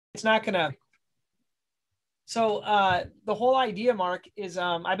it's not gonna. So the whole idea, Mark, is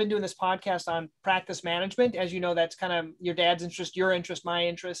I've been doing this podcast on practice management. As you know, that's kind of your dad's interest, your interest, my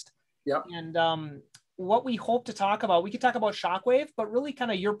interest. Yep. And what we hope to talk about, we could talk about shockwave, but really kind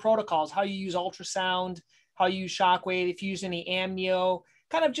of your protocols, how you use ultrasound, how you use shockwave, if you use any amnio,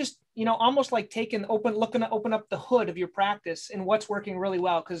 kind of just, almost like open up the hood of your practice and what's working really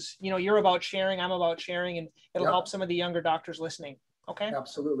well. Cause you're about sharing, I'm about sharing, and it'll help some of the younger doctors listening. Okay.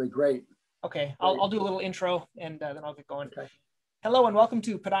 Absolutely. Great. Okay. I'll do a little intro and then I'll get going. Okay. Hello and welcome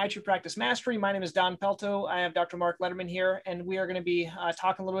to Podiatry Practice Mastery. My name is Don Pelto. I have Dr. Mark Lederman here, and we are going to be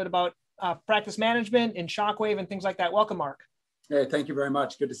talking a little bit about practice management and shockwave and things like that. Welcome, Mark. Hey, thank you very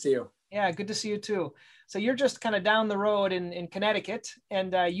much. Good to see you. Yeah, good to see you too. So you're just kind of down the road in Connecticut,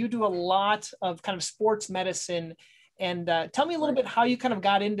 and you do a lot of kind of sports medicine. And tell me a little bit how you kind of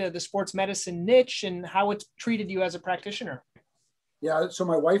got into the sports medicine niche and how it's treated you as a practitioner. Yeah, so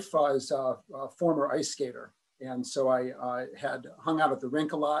my wife is a former ice skater. And so I had hung out at the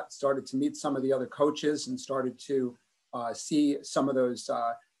rink a lot, started to meet some of the other coaches, and started to see some of those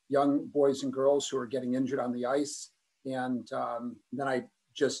young boys and girls who are getting injured on the ice. And then I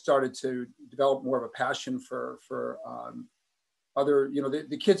just started to develop more of a passion for other,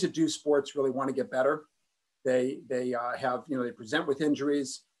 the kids that do sports really want to get better. They have, they present with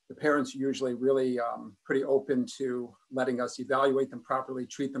injuries. The parents are usually really pretty open to letting us evaluate them properly,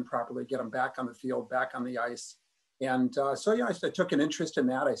 treat them properly, get them back on the field, back on the ice. And so, yeah, I took an interest in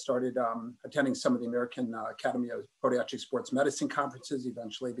that. I started attending some of the American Academy of Podiatric Sports Medicine conferences,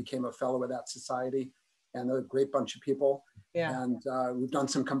 eventually became a fellow of that society, and they're a great bunch of people. Yeah. And we've done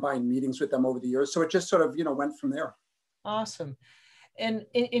some combined meetings with them over the years. So it just sort of, went from there. Awesome. And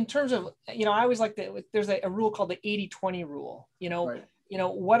in terms of, I always like there's a rule called the 80-20 rule, Right.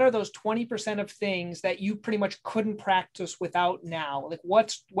 What are those 20% of things that you pretty much couldn't practice without now? Like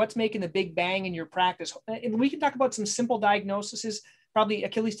what's making the big bang in your practice? And we can talk about some simple diagnoses, probably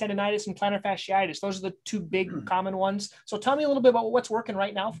Achilles tendonitis and plantar fasciitis. Those are the two big common ones. So tell me a little bit about what's working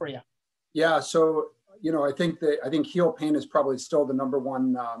right now for you. Yeah. So, I think heel pain is probably still the number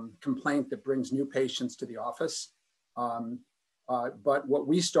one complaint that brings new patients to the office. But what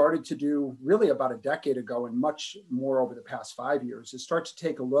we started to do really about a decade ago, and much more over the past 5 years, is start to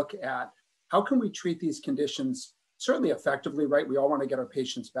take a look at how can we treat these conditions certainly effectively, right? We all want to get our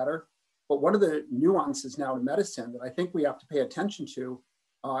patients better. But one of the nuances now in medicine that I think we have to pay attention to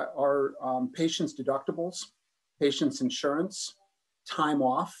are patients' deductibles, patients' insurance, time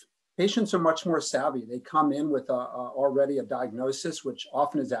off. Patients are much more savvy. They come in with already a diagnosis, which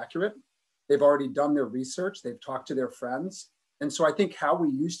often is accurate. They've already done their research. They've talked to their friends. And so I think how we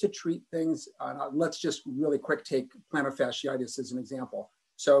used to treat things, let's just really quick take plantar fasciitis as an example.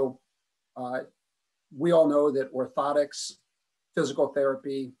 So we all know that orthotics, physical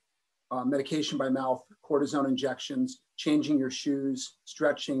therapy, medication by mouth, cortisone injections, changing your shoes,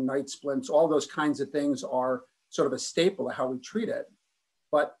 stretching, night splints, all those kinds of things are sort of a staple of how we treat it.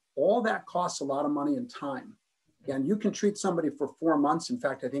 But all that costs a lot of money and time. And you can treat somebody for 4 months. In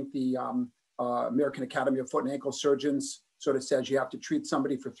fact, I think the American Academy of Foot and Ankle Surgeons sort of says you have to treat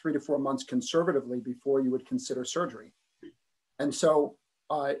somebody for 3 to 4 months conservatively before you would consider surgery. And so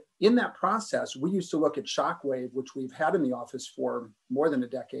in that process, we used to look at shockwave, which we've had in the office for more than a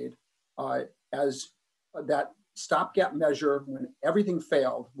decade, as that stopgap measure. When everything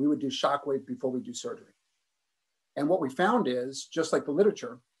failed, we would do shockwave before we do surgery. And what we found is, just like the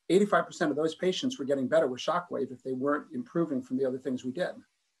literature, 85% of those patients were getting better with shockwave if they weren't improving from the other things we did.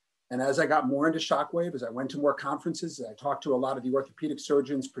 And as I got more into shockwave, as I went to more conferences, I talked to a lot of the orthopedic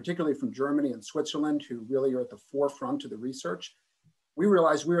surgeons, particularly from Germany and Switzerland, who really are at the forefront of the research, we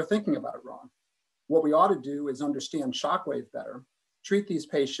realized we were thinking about it wrong. What we ought to do is understand shockwave better, treat these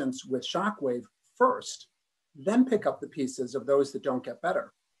patients with shockwave first, then pick up the pieces of those that don't get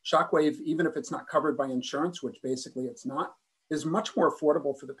better. Shockwave, even if it's not covered by insurance, which basically it's not, is much more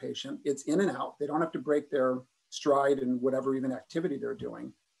affordable for the patient. It's in and out. They don't have to break their stride in whatever even activity they're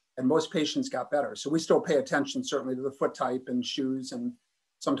doing. And most patients got better. So we still pay attention certainly to the foot type and shoes and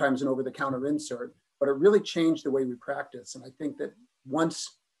sometimes an over-the-counter insert, but it really changed the way we practice. And I think that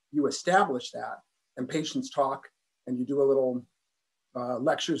once you establish that and patients talk and you do a little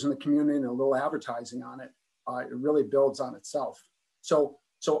lectures in the community and a little advertising on it, it really builds on itself. So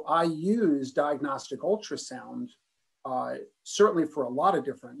I use diagnostic ultrasound certainly for a lot of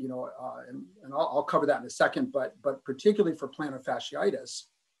different, and I'll cover that in a second, but particularly for plantar fasciitis,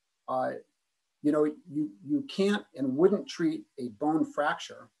 you can't and wouldn't treat a bone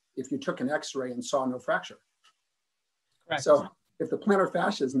fracture if you took an X-ray and saw no fracture. Correct. So if the plantar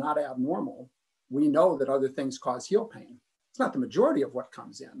fascia is not abnormal, we know that other things cause heel pain. It's not the majority of what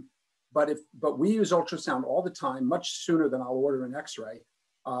comes in, but we use ultrasound all the time, much sooner than I'll order an X-ray,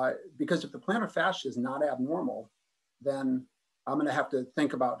 because if the plantar fascia is not abnormal, then I'm going to have to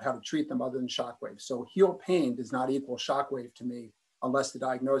think about how to treat them other than shockwave. So heel pain does not equal shockwave to me unless the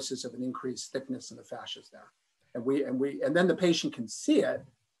diagnosis of an increased thickness in the fascia is there. And then the patient can see it.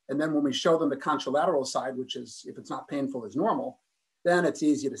 And then when we show them the contralateral side, which is, if it's not painful, is normal, then it's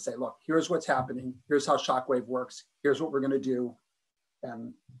easy to say, look, here's what's happening. Here's how shockwave works. Here's what we're going to do.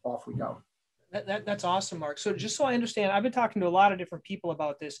 And off we go. That's awesome, Mark. So just so I understand, I've been talking to a lot of different people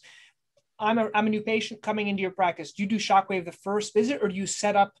about this. I'm a new patient coming into your practice. Do you do shockwave the first visit, or do you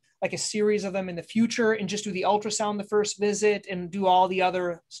set up like a series of them in the future and just do the ultrasound the first visit and do all the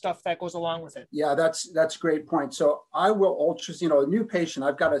other stuff that goes along with it? Yeah, that's a great point. So I will a new patient,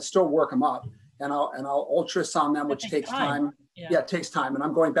 I've got to still work them up, and I'll ultrasound them, which takes time. Yeah, it takes time. And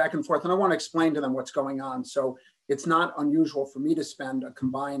I'm going back and forth, and I want to explain to them what's going on. So it's not unusual for me to spend a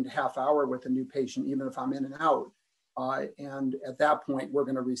combined half hour with a new patient, even if I'm in and out. And at that point, we're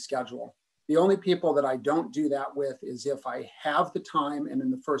going to reschedule. The only people that I don't do that with is if I have the time and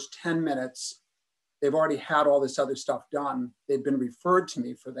in the first 10 minutes, they've already had all this other stuff done. They've been referred to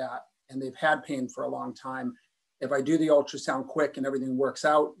me for that, and they've had pain for a long time. If I do the ultrasound quick and everything works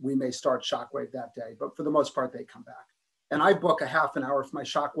out, we may start shockwave that day. But for the most part, they come back. And I book a half an hour for my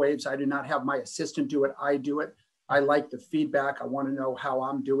shockwaves. I do not have my assistant do it. I do it. I like the feedback. I want to know how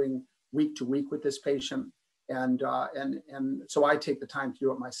I'm doing week to week with this patient. And so I take the time to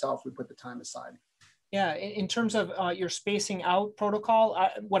do it myself. We put the time aside. Yeah. In terms of your spacing out protocol,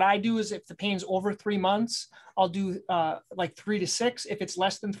 what I do is if the pain's over 3 months, I'll do like 3 to 6. If it's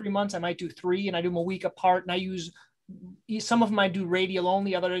less than 3 months, I might do 3, and I do them a week apart. And I use, some of them I do radial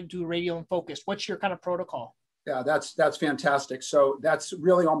only, other I do radial and focused. What's your kind of protocol? Yeah, that's fantastic. So that's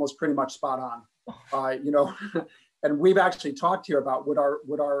really almost pretty much spot on. And we've actually talked here about would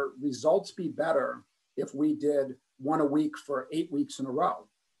our results be better if we did one a week for 8 weeks in a row?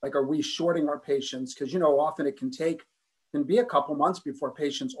 Like, are we shorting our patients? Because, often it can be a couple months before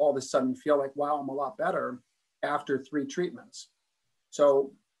patients all of a sudden feel like, wow, I'm a lot better after 3 treatments.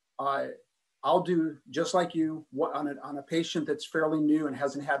 So I'll do just like you on a patient that's fairly new and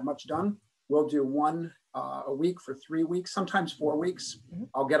hasn't had much done. We'll do one a week for 3 weeks, sometimes 4 weeks. Mm-hmm.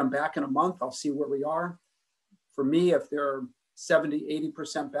 I'll get them back in a month. I'll see where we are. For me, if they're 70,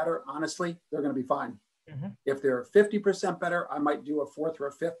 80% better, honestly, they're going to be fine. Mm-hmm. If they're 50% better, I might do a 4th or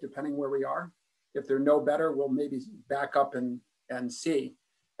a 5th, depending where we are. If they're no better, we'll maybe back up and see.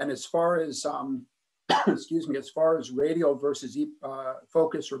 And as far as, as far as radial versus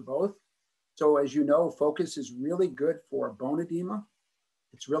focus or both. So as you know, focus is really good for bone edema.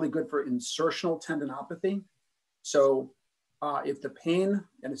 It's really good for insertional tendinopathy. So if the pain,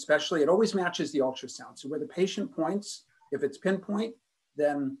 and especially, it always matches the ultrasound. So where the patient points, if it's pinpoint,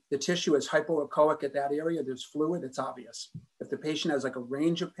 then the tissue is hypoechoic at that area. There's fluid, it's obvious. If the patient has like a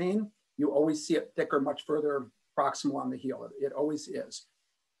range of pain, you always see it thicker, much further proximal on the heel. It always is.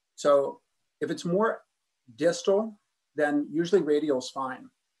 So if it's more distal, then usually radial is fine.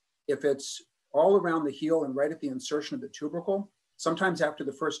 If it's all around the heel and right at the insertion of the tubercle, sometimes after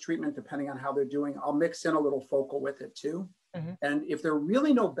the first treatment, depending on how they're doing, I'll mix in a little focal with it too. Mm-hmm. And if they're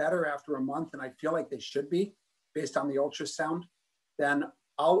really no better after a month, and I feel like they should be based on the ultrasound, then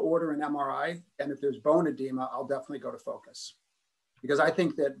I'll order an MRI. And if there's bone edema, I'll definitely go to focus. Because I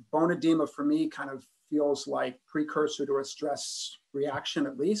think that bone edema for me kind of feels like precursor to a stress reaction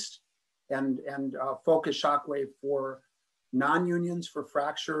at least. And focus shockwave for non-unions, for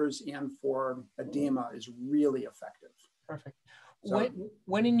fractures, and for edema is really effective. Perfect. So,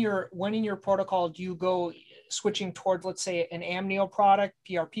 when in your protocol do you go switching towards, let's say, an amnio product,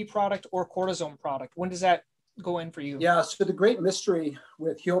 PRP product, or cortisone product? When does that go in for you? Yeah, so the great mystery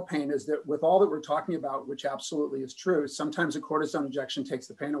with heel pain is that with all that we're talking about, which absolutely is true, sometimes a cortisone injection takes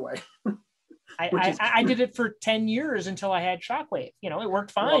the pain away. I did it for 10 years until I had shockwave. It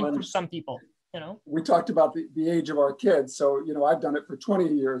worked fine for some people. We talked about the age of our kids. So, I've done it for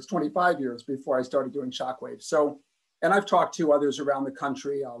 20 years, 25 years before I started doing shockwave. So, and I've talked to others around the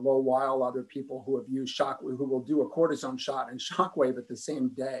country, low while, other people who have used shockwave, who will do a cortisone shot and shockwave at the same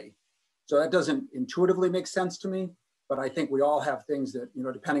day. So that doesn't intuitively make sense to me, but I think we all have things that,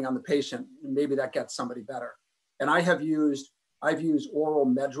 depending on the patient, maybe that gets somebody better. And I've used oral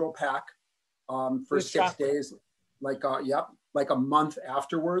Medrol pack for 6 days, like a month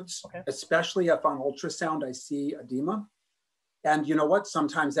afterwards, okay. Especially if on ultrasound I see edema. And you know what?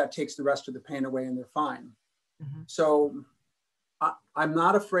 Sometimes that takes the rest of the pain away and they're fine. Mm-hmm. So I'm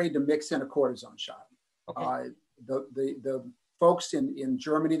not afraid to mix in a cortisone shot. Okay. The folks in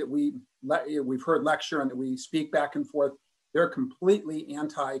Germany that we've heard lecture and that we speak back and forth, They're completely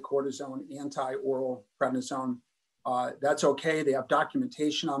anti-cortisone, anti-oral prednisone. That's okay. They have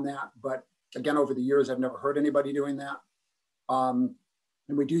documentation on that. But again, over the years, I've never heard anybody doing that. And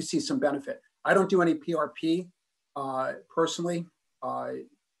we do see some benefit. I don't do any PRP personally.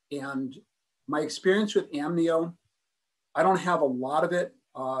 And my experience with amnio, I don't have a lot of it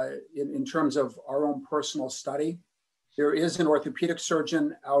in terms of our own personal study. There is an orthopedic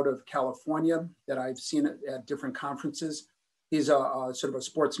surgeon out of California that I've seen at different conferences. He's a sort of a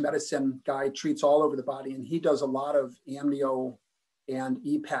sports medicine guy, treats all over the body, and he does a lot of amnio and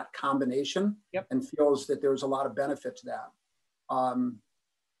EPAT combination. Yep. And feels that there's a lot of benefit to that.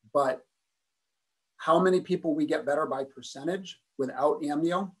 But how many people we get better by percentage without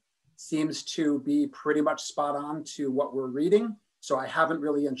amnio seems to be pretty much spot on to what we're reading. So I haven't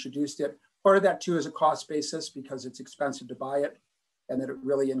really introduced it. Part of that too is a cost basis because it's expensive to buy it, and that it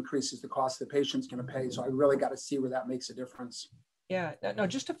really increases the cost the patient's going to pay. So I really got to see where that makes a difference. Yeah. Now,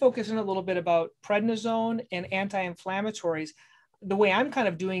 just to focus in a little bit about prednisone and anti-inflammatories, the way I'm kind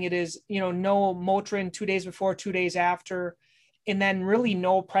of doing it is, no Motrin 2 days before, 2 days after, and then really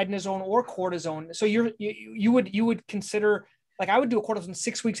no prednisone or cortisone. So you would consider, like I would do a cortisone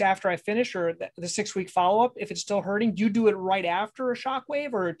 6 weeks after I finish, or the 6 week follow-up. If it's still hurting, do you do it right after a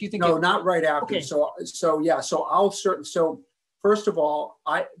shockwave, or do you think? No, not right after. Okay. So first of all,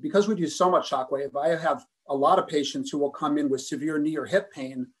 because we do so much shockwave, I have a lot of patients who will come in with severe knee or hip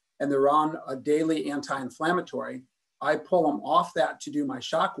pain, and they're on a daily anti-inflammatory. I pull them off that to do my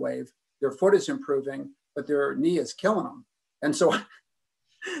shockwave. Their foot is improving, but their knee is killing them. And so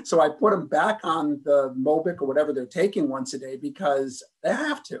I put them back on the Mobic or whatever they're taking once a day because they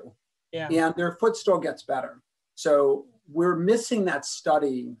have to. Yeah. And their foot still gets better. So we're missing that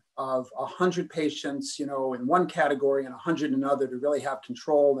study of 100 patients, in one category and 100 in another to really have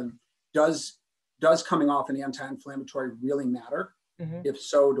control. And does coming off an anti-inflammatory really matter? Mm-hmm. If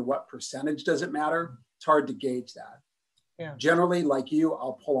so, to what percentage does it matter? It's hard to gauge that. Yeah. Generally, like you,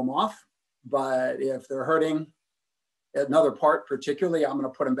 I'll pull them off. But if they're hurting another part, particularly, I'm going to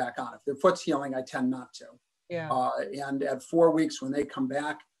put them back on. If their foot's healing, I tend not to. Yeah. And at 4 weeks, when they come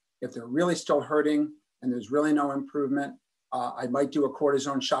back, if they're really still hurting and there's really no improvement, I might do a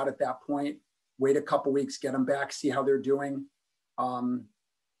cortisone shot at that point, wait a couple weeks, get them back, see how they're doing.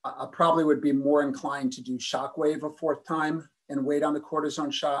 I probably would be more inclined to do shockwave a 4th time and wait on the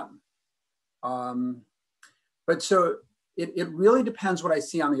cortisone shot. But so it really depends what I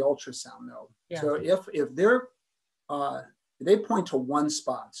see on the ultrasound though. Yeah. So if they're, they point to one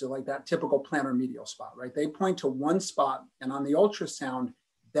spot. So like that typical plantar medial spot, right? They point to one spot, and on the ultrasound,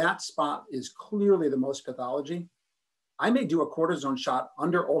 that spot is clearly the most pathology. I may do a cortisone shot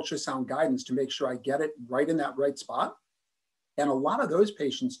under ultrasound guidance to make sure I get it right in that right spot. And a lot of those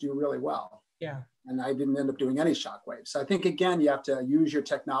patients do really well. Yeah. And I didn't end up doing any shockwaves. So I think, again, you have to use your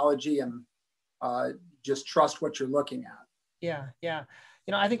technology and just trust what you're looking at. Yeah. Yeah.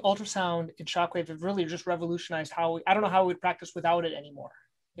 I think ultrasound and shockwave have really just revolutionized I don't know how we would practice without it anymore.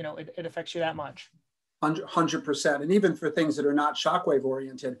 It affects you that much. 100%. And even for things that are not shockwave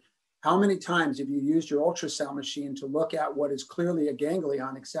oriented, how many times have you used your ultrasound machine to look at what is clearly a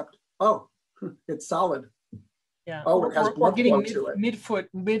ganglion, except, oh, it's solid. Yeah. Oh, it has blood flow to it.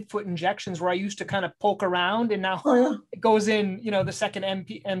 Midfoot injections where I used to kind of poke around, and now it goes in, the second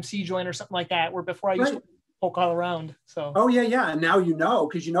MC joint or something like that, where before I used to poke all around. So. Oh yeah. And now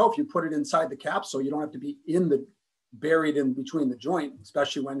because if you put it inside the capsule, you don't have to be buried in between the joint,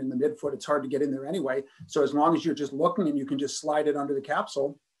 especially when in the midfoot, it's hard to get in there anyway. So as long as you're just looking and you can just slide it under the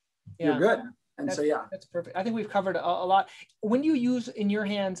capsule, you're good. And that's perfect. I think we've covered a lot. When you use in your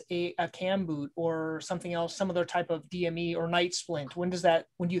hands a cam boot or something else, some other type of DME or night splint, when do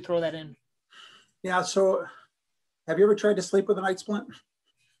you throw that in? Yeah. So have you ever tried to sleep with a night splint?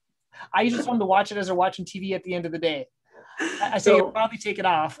 I usually tell them to watch it as they're watching TV at the end of the day. I say you'll probably take it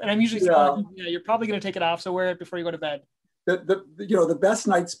off, and I'm usually telling them, you're probably going to take it off, so wear it before you go to bed. The best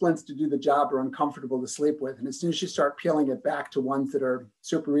night splints to do the job are uncomfortable to sleep with, and as soon as you start peeling it back to ones that are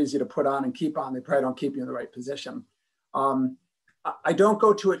super easy to put on and keep on, they probably don't keep you in the right position. I don't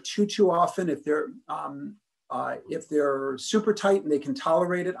go to it too often. If they're super tight and they can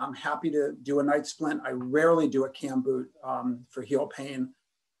tolerate it, I'm happy to do a night splint. I rarely do a cam boot for heel pain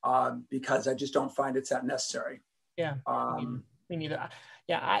because I just don't find it's that necessary. Yeah, me neither.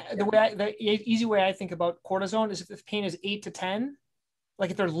 Yeah, the easy way I think about cortisone is if the pain is 8 to 10, like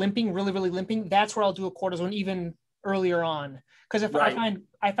if they're limping, really, really limping, that's where I'll do a cortisone even earlier on. Because if I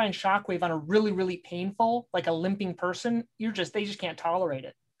find shockwave on a really, really painful, like a limping person, they just can't tolerate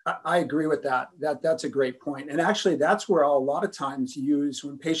it. I agree with that. That's a great point. And actually, that's where I'll a lot of times use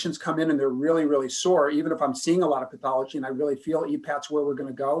when patients come in and they're really, really sore, even if I'm seeing a lot of pathology and I really feel EPAT's where we're going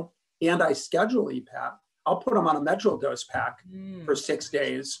to go, and I schedule EPAT, I'll put them on a Medrol dose pack for 6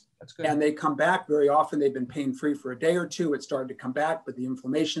 days. That's good. And they come back. Very often they've been pain-free for a day or two. It started to come back, but the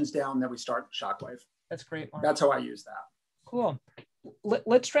inflammation's down. Then we start shockwave. That's great, Mark. That's how I use that. Cool.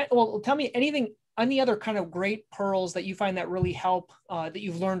 Let's try. Well, tell me any other kind of great pearls that you find that really help that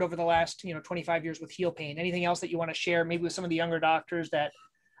you've learned over the last 25 years with heel pain. Anything else that you want to share, maybe with some of the younger doctors? That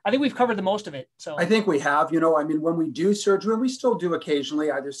I think we've covered the most of it. So I think we have. I mean, when we do surgery, we still do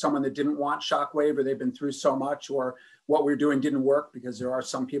occasionally. Either someone that didn't want shockwave, or they've been through so much, or what we're doing didn't work, because there are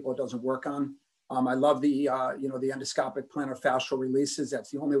some people it doesn't work on. I love the the endoscopic plantar fascial releases.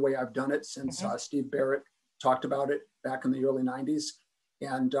 That's the only way I've done it since Steve Barrett talked about it back in the early 90s.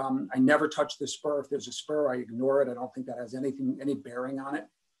 And I never touch the spur. If there's a spur, I ignore it. I don't think that has any bearing on it.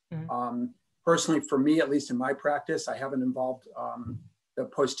 Personally, for me, at least in my practice, I haven't involved the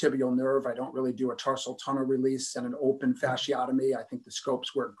posttibial nerve. I don't really do a tarsal tunnel release and an open fasciotomy. I think the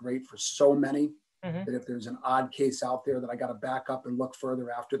scopes work great for so many that if there's an odd case out there that I got to back up and look further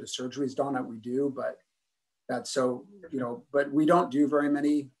after the surgery is done, we do. But that's so, but we don't do very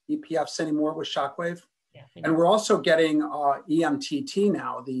many EPFs anymore with shockwave. Yeah, and we're also getting EMTT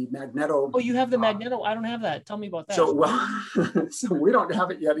now, the magneto. Oh, you have the magneto? I don't have that. Tell me about that. So we don't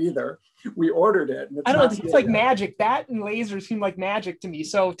have it yet either. We ordered it. And I don't know. It seems like magic. That and laser seem like magic to me.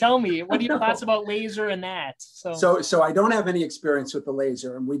 So tell me, what are your thoughts about laser and that? So I don't have any experience with the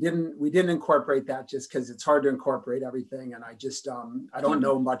laser, and we didn't incorporate that just because it's hard to incorporate everything, and I just I don't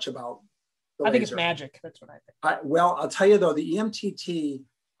know much about the laser. I think it's magic. That's what I think. Well, I'll tell you though, the EMTT.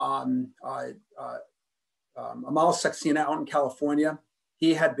 Amal Saxena out in California,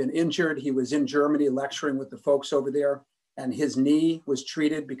 he had been injured. He was in Germany lecturing with the folks over there, and his knee was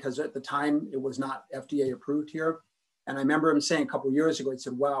treated because at the time it was not FDA approved here. And I remember him saying a couple of years ago, he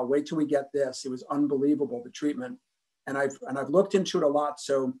said, wow, wait till we get this. It was unbelievable, the treatment. And I've looked into it a lot.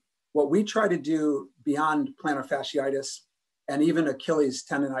 So what we try to do beyond plantar fasciitis and even Achilles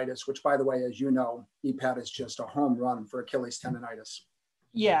tendonitis, which by the way, as you know, EPAT is just a home run for Achilles tendonitis.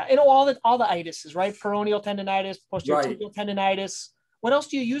 Yeah, and all the itises, right? Peroneal tendonitis, posterior tibial tendonitis. What else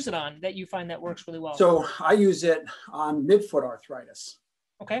do you use it on that you find that works really well? So I use it on midfoot arthritis.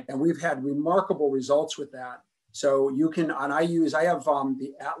 Okay. And we've had remarkable results with that. So you can, and I have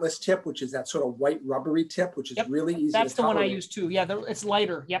the Atlas tip, which is that sort of white rubbery tip, which is really easy. That's the one I use too. Yeah, it's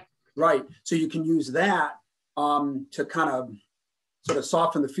lighter. Yep. Right. So you can use that to kind of sort of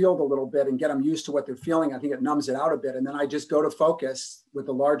soften the field a little bit and get them used to what they're feeling. I think it numbs it out a bit. And then I just go to focus with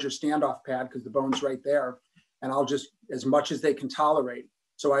the larger standoff pad because the bone's right there. And I'll just, as much as they can tolerate.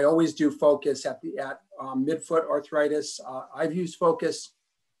 So I always do focus at midfoot arthritis. I've used focus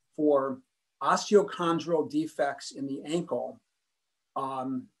for osteochondral defects in the ankle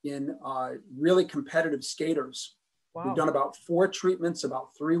in really competitive skaters. Wow. We've done about 4 treatments,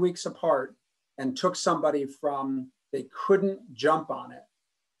 about 3 weeks apart, and took somebody from they couldn't jump on it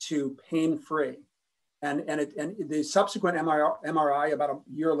to pain-free. And the subsequent MRI about a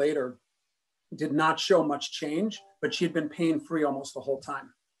year later did not show much change, but she'd been pain-free almost the whole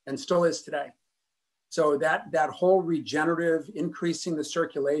time and still is today. So that whole regenerative, increasing the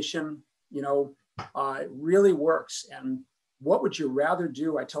circulation, really works. And what would you rather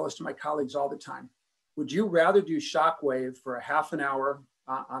do? I tell this to my colleagues all the time. Would you rather do shockwave for a half an hour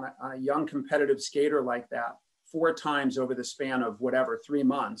on a young competitive skater like that 4 times over the span of 3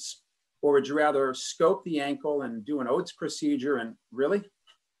 months? Or would you rather scope the ankle and do an Oates procedure and really?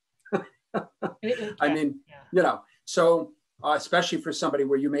 I mean, so especially for somebody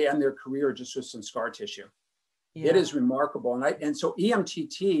where you may end their career just with some scar tissue. Yeah. It is remarkable. And so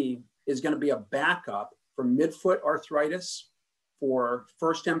EMTT is going to be a backup for midfoot arthritis, for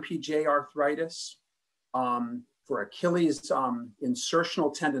first MPJ arthritis, for Achilles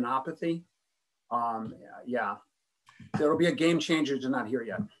insertional tendinopathy. It'll be a game changer. It's not here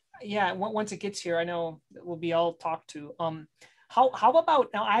yet. Yeah, once it gets here, I know it will be all talked to. How about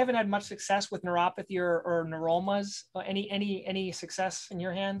now? I haven't had much success with neuropathy or neuromas. Any success in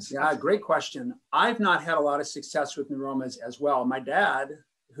your hands? Yeah, great question. I've not had a lot of success with neuromas as well. My dad,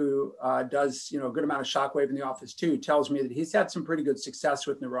 who does a good amount of shockwave in the office too, tells me that he's had some pretty good success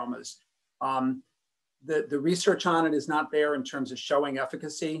with neuromas. The research on it is not there in terms of showing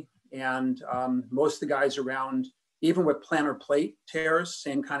efficacy, and most of the guys around, even with plantar plate tears,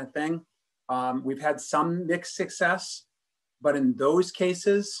 same kind of thing. We've had some mixed success. But in those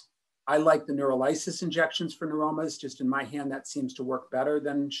cases, I like the neurolysis injections for neuromas. Just in my hand, that seems to work better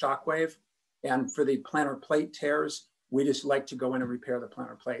than shockwave. And for the plantar plate tears, We just like to go in and repair the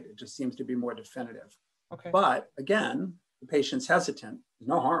plantar plate. It just seems to be more definitive. Okay. But again, the patient's hesitant. There's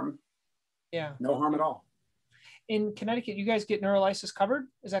no harm. Yeah. No harm at all. In Connecticut, you guys get neurolysis covered?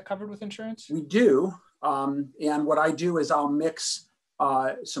 Is that covered with insurance? We do. And what I do is I'll mix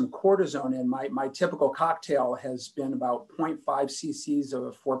some cortisone in. My typical cocktail has been about 0.5 cc's of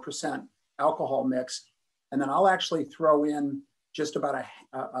a 4% alcohol mix. And then I'll actually throw in just about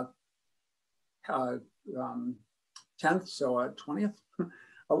a tenth, so a 20th,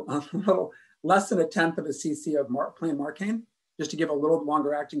 a little less than a tenth of a cc of plain Marcaine, just to give a little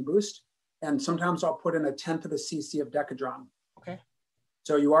longer acting boost. And sometimes I'll put in a tenth of a cc of Decadron. Okay.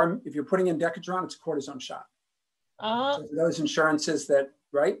 So if you're putting in Decadron, it's a cortisone shot. So for those insurances that,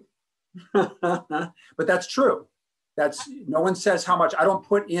 right? But that's true. No one says how much. I don't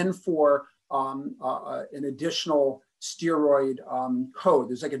put in for an additional steroid code.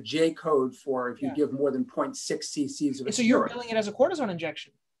 There's like a J code for if you give more than 0.6 cc's of a steroid. So you're billing it as a cortisone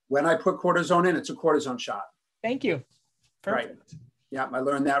injection? When I put cortisone in, it's a cortisone shot. Thank you. Perfect. Right. Yeah, I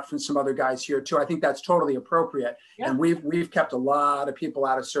learned that from some other guys here too. I think that's totally appropriate. Yeah. And we've kept a lot of people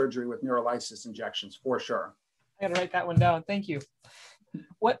out of surgery with neurolysis injections for sure. I got to write that one down. Thank you.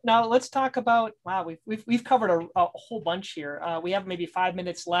 Now let's talk about, wow, we've covered a whole bunch here. We have maybe 5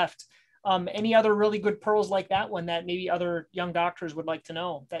 minutes left. Any other really good pearls like that one that maybe other young doctors would like to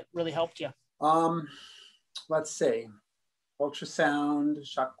know that really helped you? Let's see. Ultrasound,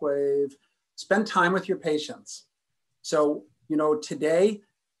 shockwave, spend time with your patients. So, today,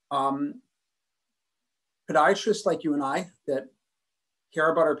 podiatrists like you and I that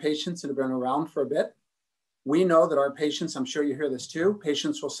care about our patients and have been around for a bit, we know that our patients, I'm sure you hear this too,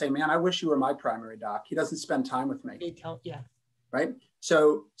 patients will say, man, I wish you were my primary doc. He doesn't spend time with me. Yeah. Right?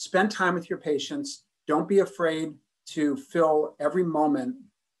 So spend time with your patients. Don't be afraid to fill every moment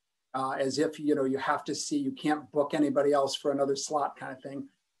as if, you have to see, you can't book anybody else for another slot kind of thing.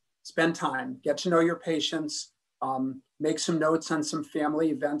 Spend time, get to know your patients, make some notes on some family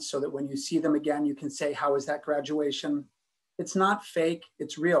events so that when you see them again, you can say, how was that graduation? It's not fake,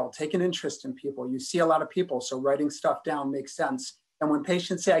 it's real. Take an interest in people. You see a lot of people, so writing stuff down makes sense. And when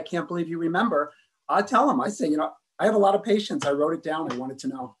patients say, I can't believe you remember, I tell them, I say, I have a lot of patients. I wrote it down. I wanted to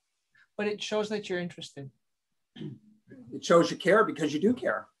know. But it shows that you're interested. It shows you care because you do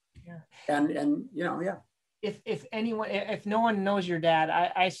care. Yeah. And yeah. If no one knows your dad,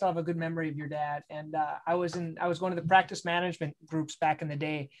 I still have a good memory of your dad. And I was going to the practice management groups back in the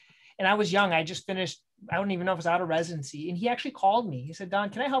day. And I was young. I just finished, I don't even know if I was out of residency. And he actually called me. He said,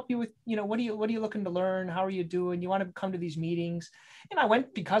 Don, can I help you with, what are you looking to learn? How are you doing? You want to come to these meetings? And I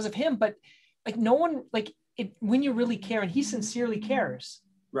went because of him, but like no one, like when you really care, and he sincerely cares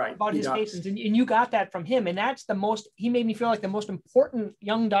about his patients, and you got that from him. And that's he made me feel like the most important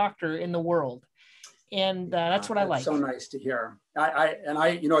young doctor in the world. And that's what I like. So nice to hear. I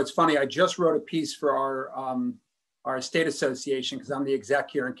it's funny. I just wrote a piece for our state association because I'm the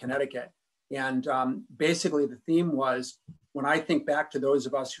exec here in Connecticut. And basically the theme was, when I think back to those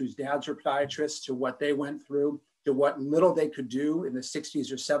of us whose dads were podiatrists, to what they went through, to what little they could do in the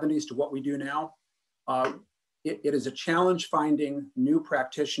 60s or 70s to what we do now, it is a challenge finding new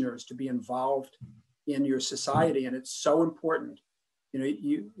practitioners to be involved in your society. And it's so important.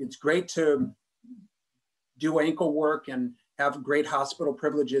 It's great to do ankle work and have great hospital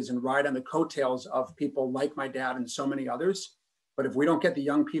privileges and ride on the coattails of people like my dad and so many others. But if we don't get the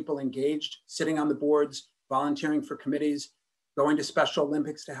young people engaged, sitting on the boards, volunteering for committees, going to Special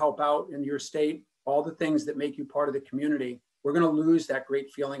Olympics to help out in your state, all the things that make you part of the community, we're going to lose that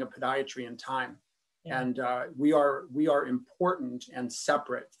great feeling of podiatry in time. Yeah. And we are important and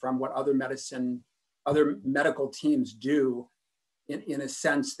separate from what other medical teams do in a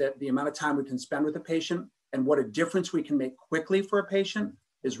sense that the amount of time we can spend with a patient and what a difference we can make quickly for a patient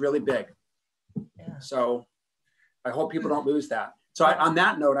is really big. Yeah. So I hope people don't lose that. So on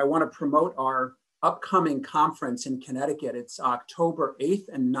that note, I want to promote our upcoming conference in Connecticut. It's October 8th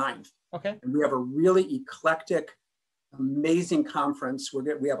and 9th. Okay. And we have a really eclectic, amazing conference.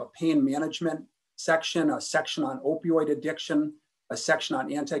 We have a pain management section, a section on opioid addiction, a section on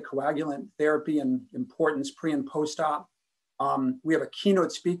anticoagulant therapy and importance pre and post-op. We have a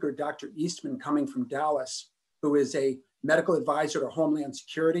keynote speaker, Dr. Eastman, coming from Dallas, who is a medical advisor to Homeland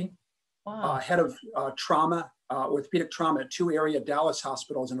Security, head of trauma, orthopedic trauma at 2 area Dallas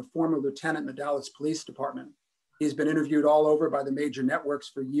hospitals, and a former lieutenant in the Dallas Police Department. He's been interviewed all over by the major networks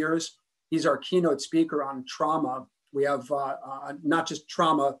for years. He's our keynote speaker on trauma. We have not just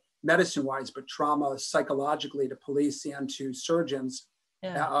trauma medicine-wise, but trauma psychologically to police and to surgeons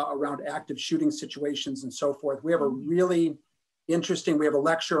around active shooting situations and so forth. We have a really interesting, we have a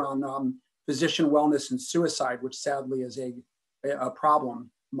lecture on physician wellness and suicide, which sadly is a problem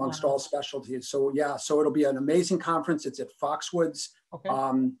amongst all specialties. So yeah, so it'll be an amazing conference. It's at Foxwoods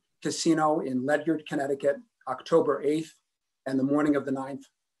Casino in Ledyard, Connecticut, October 8th and the morning of the 9th.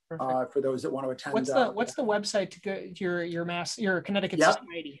 For those that want to attend. What's the website to go to your Connecticut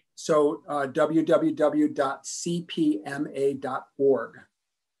Society? So www.cpma.org.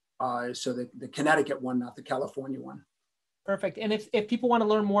 So the Connecticut one, not the California one. Perfect. And if people want to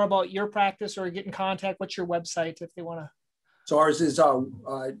learn more about your practice or get in contact, what's your website if they want to? So ours is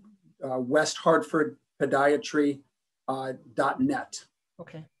West Hartford Podiatry.net.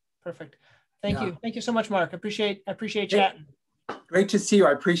 Okay, perfect. Thank you. Thank you so much, Mark. I appreciate chatting. Great to see you.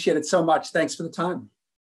 I appreciate it so much. Thanks for the time.